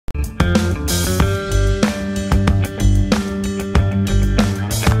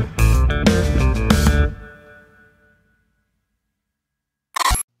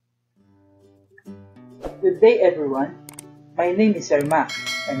Good day everyone, my name is Sir Mac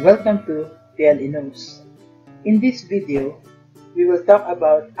and welcome to PLE News. In this video, we will talk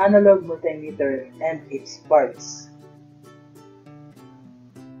about analog multimeter and its parts.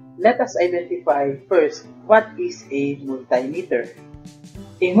 Let us identify first what is a multimeter.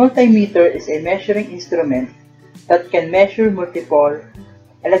 A multimeter is a measuring instrument that can measure multiple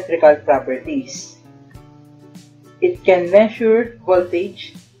electrical properties. It can measure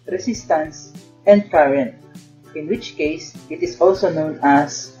voltage, resistance, and current, in which case it is also known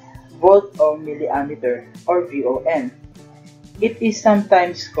as volt-ohm milliammeter or VOM. It is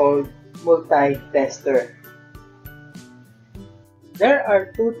sometimes called multi-tester. There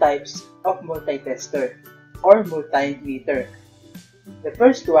are two types of multi-tester or multimeter. The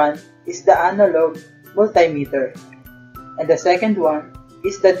first one is the analog multimeter and the second one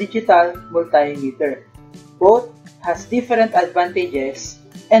is the digital multimeter. Both has different advantages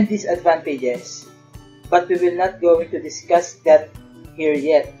and disadvantages, but we will not go into discuss that here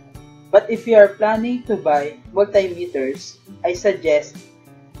yet. But if you are planning to buy multimeters, I suggest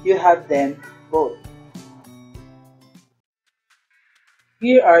you have them both.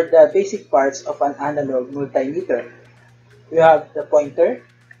 Here are the basic parts of an analog multimeter. You have the pointer,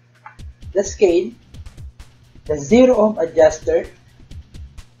 the scale, the zero ohm adjuster,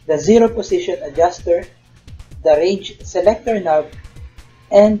 the zero position adjuster, the range selector knob,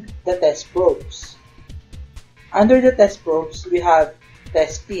 and the test probes. Under the test probes, we have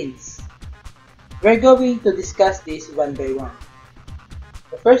test pins. We're going to discuss this one by one.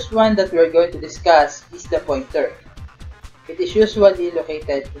 The first one that we're going to discuss is the pointer. It is usually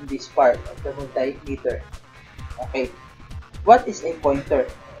located in this part of the multimeter. Okay, what is a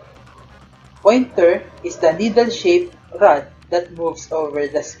pointer? Pointer is the needle-shaped rod that moves over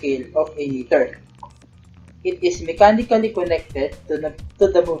the scale of a meter. It is mechanically connected to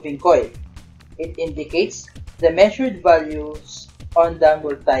the moving coil. It indicates the measured values on the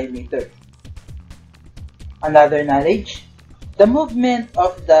multimeter. Another knowledge, the movement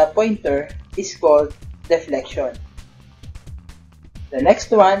of the pointer is called deflection. The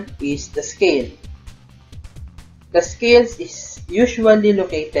next one is the scale. The scale is usually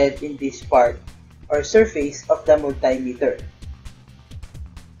located in this part or surface of the multimeter.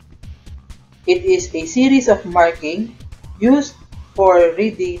 It is a series of marking used for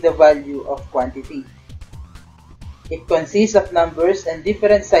reading the value of quantity. It consists of numbers and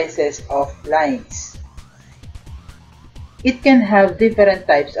different sizes of lines. It can have different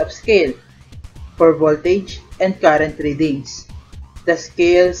types of scale for voltage and current readings. The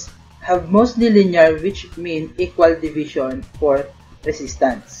scales have mostly linear, which mean equal division for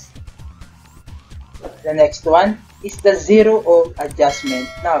resistance. The next one is the zero ohm adjustment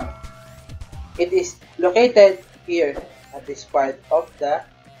knob. It is located here at this part of the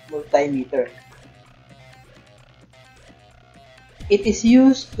multimeter. It is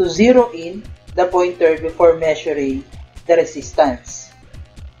used to zero in the pointer before measuring the resistance.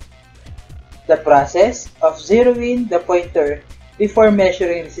 The process of zeroing the pointer before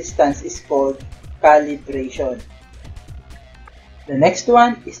measuring resistance is called calibration. The next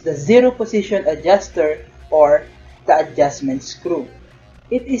one is the zero position adjuster or the adjustment screw.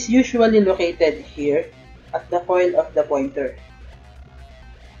 It is usually located here at the coil of the pointer.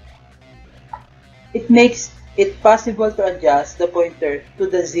 It makes it possible to adjust the pointer to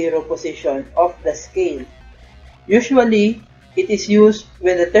the zero position of the scale. Usually, it is used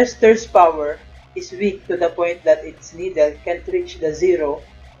when the tester's power is weak to the point that its needle can't reach the zero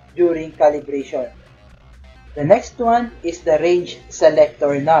during calibration. The next one is the range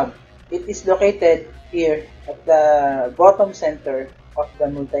selector knob. It is located here at the bottom center of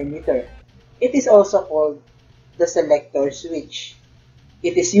the multimeter. It is also called the selector switch.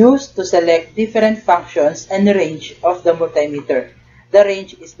 It is used to select different functions and range of the multimeter. The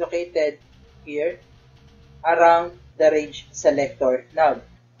range is located here around the range selector knob.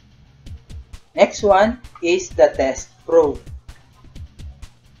 Next one is the test probe.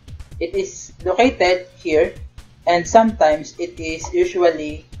 It is located here and sometimes it is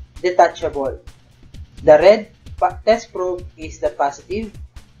usually detachable. The red test probe is the positive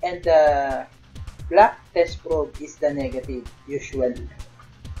and the black test probe is the negative usually.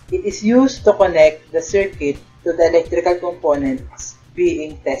 It is used to connect the circuit to the electrical components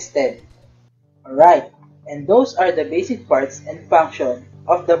being tested. Alright, and those are the basic parts and function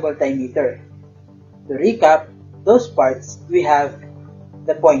of the multimeter. To recap those parts, we have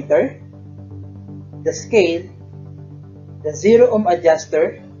the pointer, the scale, the zero ohm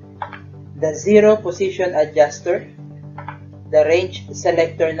adjuster, the zero position adjuster, the range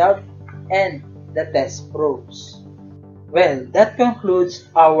selector knob, and the test probes. Well, that concludes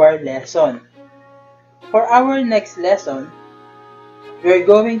our lesson. For our next lesson, we are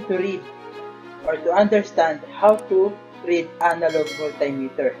going to read or to understand how to read analog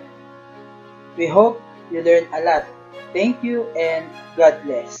multimeter. We hope you learn a lot. Thank you and God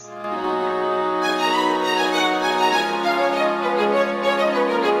bless.